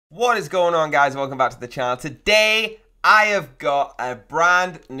What is going on, guys? Welcome back to the channel. Today I have got a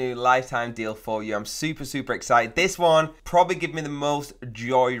brand new lifetime deal for you. I'm super excited. This one probably give me the most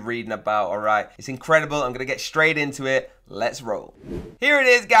joy reading about. All right, it's incredible. I'm gonna get straight into it. Let's roll. Here it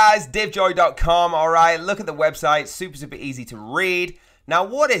is, guys. Divjoy.com. all right, look at the website. Super easy to read. Now,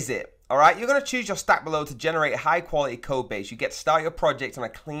 what is it? All right, you're gonna choose your stack below to generate a high quality code base. You get to start your project on a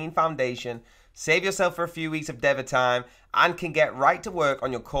clean foundation, save yourself for a few weeks of dev time, and can get right to work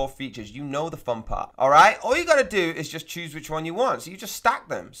on your core features. You know the fun part. All right, all you gotta do is just choose which one you want. So you just stack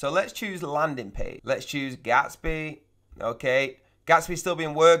them. So let's choose landing page. Let's choose Gatsby. Okay, Gatsby's still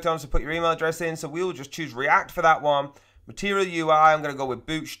being worked on, so put your email address in. So we'll just choose React for that one. Material UI, I'm gonna go with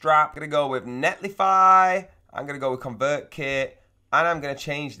Bootstrap. I'm gonna go with Netlify. I'm gonna go with ConvertKit. And I'm gonna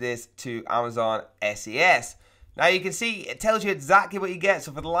change this to Amazon SES. Now you can see it tells you exactly what you get.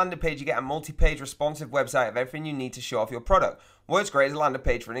 So for the landing page, you get a multi-page responsive website of everything you need to show off your product. Works great as a landing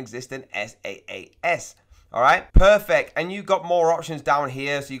page for an existing SaaS. All right, perfect. And you've got more options down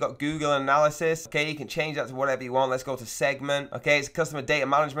here. So you got Google analysis. Okay, you can change that to whatever you want. Let's go to segment. Okay, it's customer data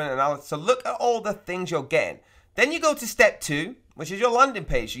management analysis. So look at all the things you're getting. Then you go to step 2, which is your landing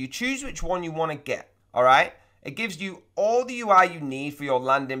page. So you choose which one you want to get. All right. It gives you all the UI you need for your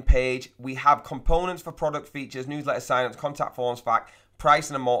landing page. We have components for product features, newsletter signups, contact forms, fact,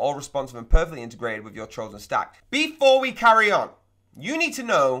 pricing and more, all responsive and perfectly integrated with your chosen stack. Before we carry on, you need to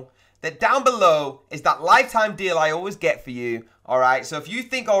know that down below is that lifetime deal I always get for you. All right, so if you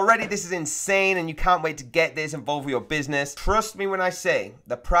think already this is insane and you can't wait to get this involved with your business, trust me when I say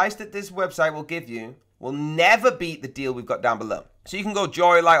the price that this website will give you will never beat the deal we've got down below. So you can go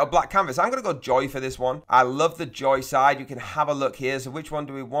Joy, Light, or Black Canvas. I'm going to go Joy for this one. I love the Joy side. You can have a look here. So which one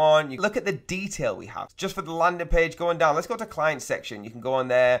do we want? You look at the detail we have. Just for the landing page going down, let's go to client section. You can go on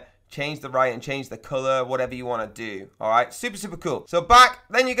there, change the right and change the color, whatever you want to do. All right, super cool. So back,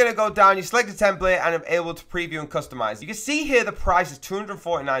 then you're going to go down, you select a template and I'm able to preview and customize. You can see here the price is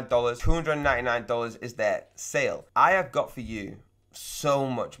 $249, $299 is their sale. I have got for you so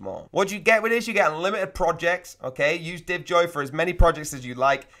much more. What you get with this, you get unlimited projects. Okay, use Divjoy for as many projects as you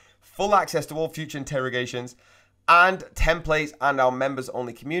like, full access to all future interrogations and templates, and our members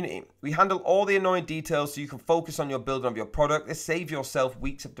only community. We handle all the annoying details so you can focus on your building of your product. This saves yourself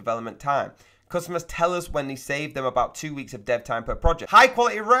weeks of development time. Customers tell us when they save them about 2 weeks of dev time per project. High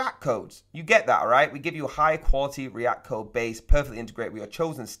quality React codes, you get that. All right, we give you a high quality React code base, perfectly integrated with your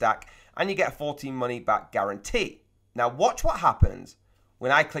chosen stack, and you get a 14 money back guarantee. Now watch what happens when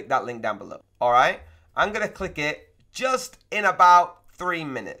I click that link down below. All right, I'm gonna click it just in about 3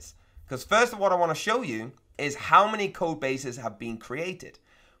 minutes, because first of all, what I want to show you is how many code bases have been created.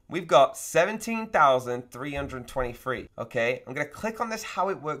 We've got 17,323. Okay, I'm gonna click on this how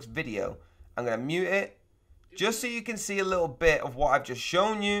it works video. I'm gonna mute it just so you can see a little bit of what I've just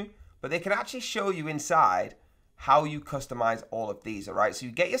shown you, but they can actually show you inside how you customize all of these. All right, so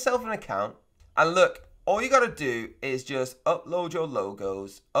you get yourself an account and look. All you got to do is just upload your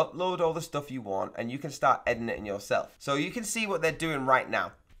logos, upload all the stuff you want, and you can start editing yourself. So you can see what they're doing right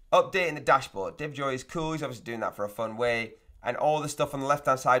now. Updating the dashboard. Divjoy is cool. He's obviously doing that for a fun way. And all the stuff on the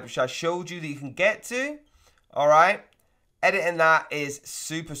left-hand side, which I showed you that you can get to. All right. Editing that is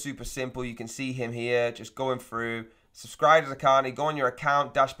super simple. You can see him here just going through. Subscribe to the account. You go on your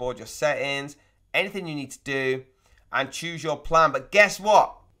account, dashboard, your settings, anything you need to do, and choose your plan. But guess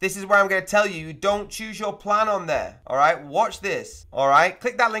what? This is where I'm going to tell you, you don't choose your plan on there. All right, watch this. All right,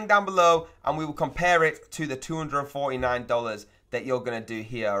 click that link down below and we will compare it to the $249 that you're going to do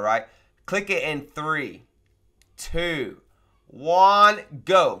here. All right, click it in 3, 2, 1,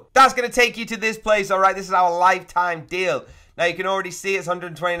 go. That's going to take you to this place. All right, this is our lifetime deal. Now you can already see it's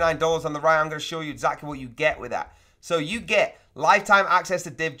 $129 on the right. I'm going to show you exactly what you get with that. So you get lifetime access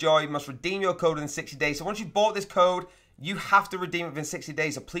to Divjoy. You must redeem your code within 60 days. So once you've bought this code, you have to redeem it within 60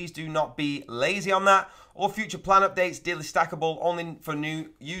 days, so please do not be lazy on that. All future plan updates, deal is stackable, only for new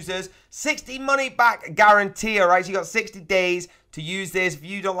users. 60 money back guarantee, all right? So you got 60 days to use this. If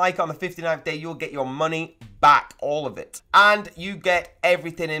you don't like it on the 59th day, you'll get your money back, all of it. And you get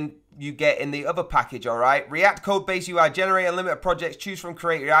everything you get in the other package, all right? React code base UI, generate unlimited projects, choose from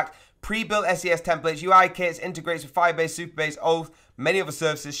Create React, pre-built SES templates, UI kits, integrates with Firebase, Superbase, Auth, many other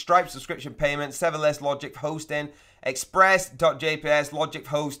services, Stripe subscription payments, serverless logic hosting, Express.jps, logic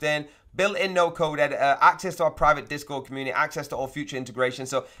hosting, built-in no-code editor, access to our private Discord community, access to all future integrations.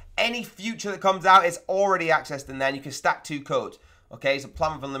 So any future that comes out is already accessed in there, and you can stack 2 codes. Okay, it's a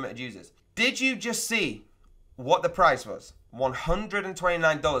plan with unlimited users. Did you just see what the price was?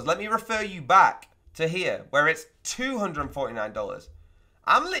 $129. Let me refer you back to here, where it's $249.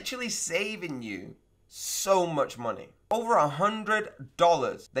 I'm literally saving you so much money. over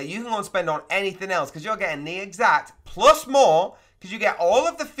 $100 that you can go and spend on anything else, because you're getting the exact plus more, because you get all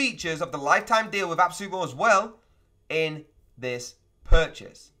of the features of the lifetime deal with AppSumo as well in this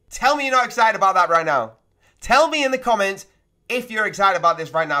purchase. Tell me you're not excited about that right now. Tell me in the comments if you're excited about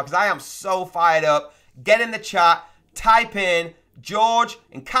this right now, because I am so fired up. Get in the chat, type in George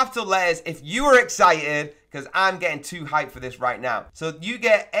in capital letters if you are excited, because I'm getting too hyped for this right now. So you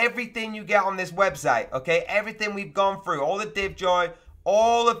get everything you get on this website, okay? Everything we've gone through, all the Divjoy,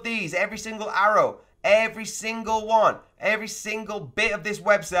 all of these, every single arrow, every single one, every single bit of this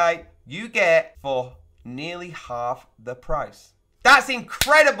website, you get for nearly half the price. That's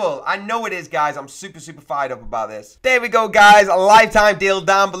incredible. I know it is, guys. I'm super fired up about this. There we go, guys. A lifetime deal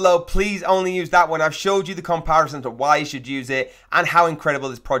down below. Please only use that one. I've showed you the comparison to why you should use it and how incredible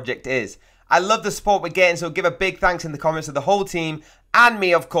this project is. I love the support we're getting, so give a big thanks in the comments to the whole team and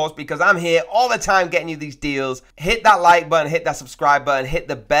me, of course, because I'm here all the time getting you these deals. Hit that like button, hit that subscribe button, hit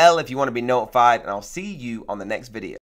the bell if you want to be notified, and I'll see you on the next video.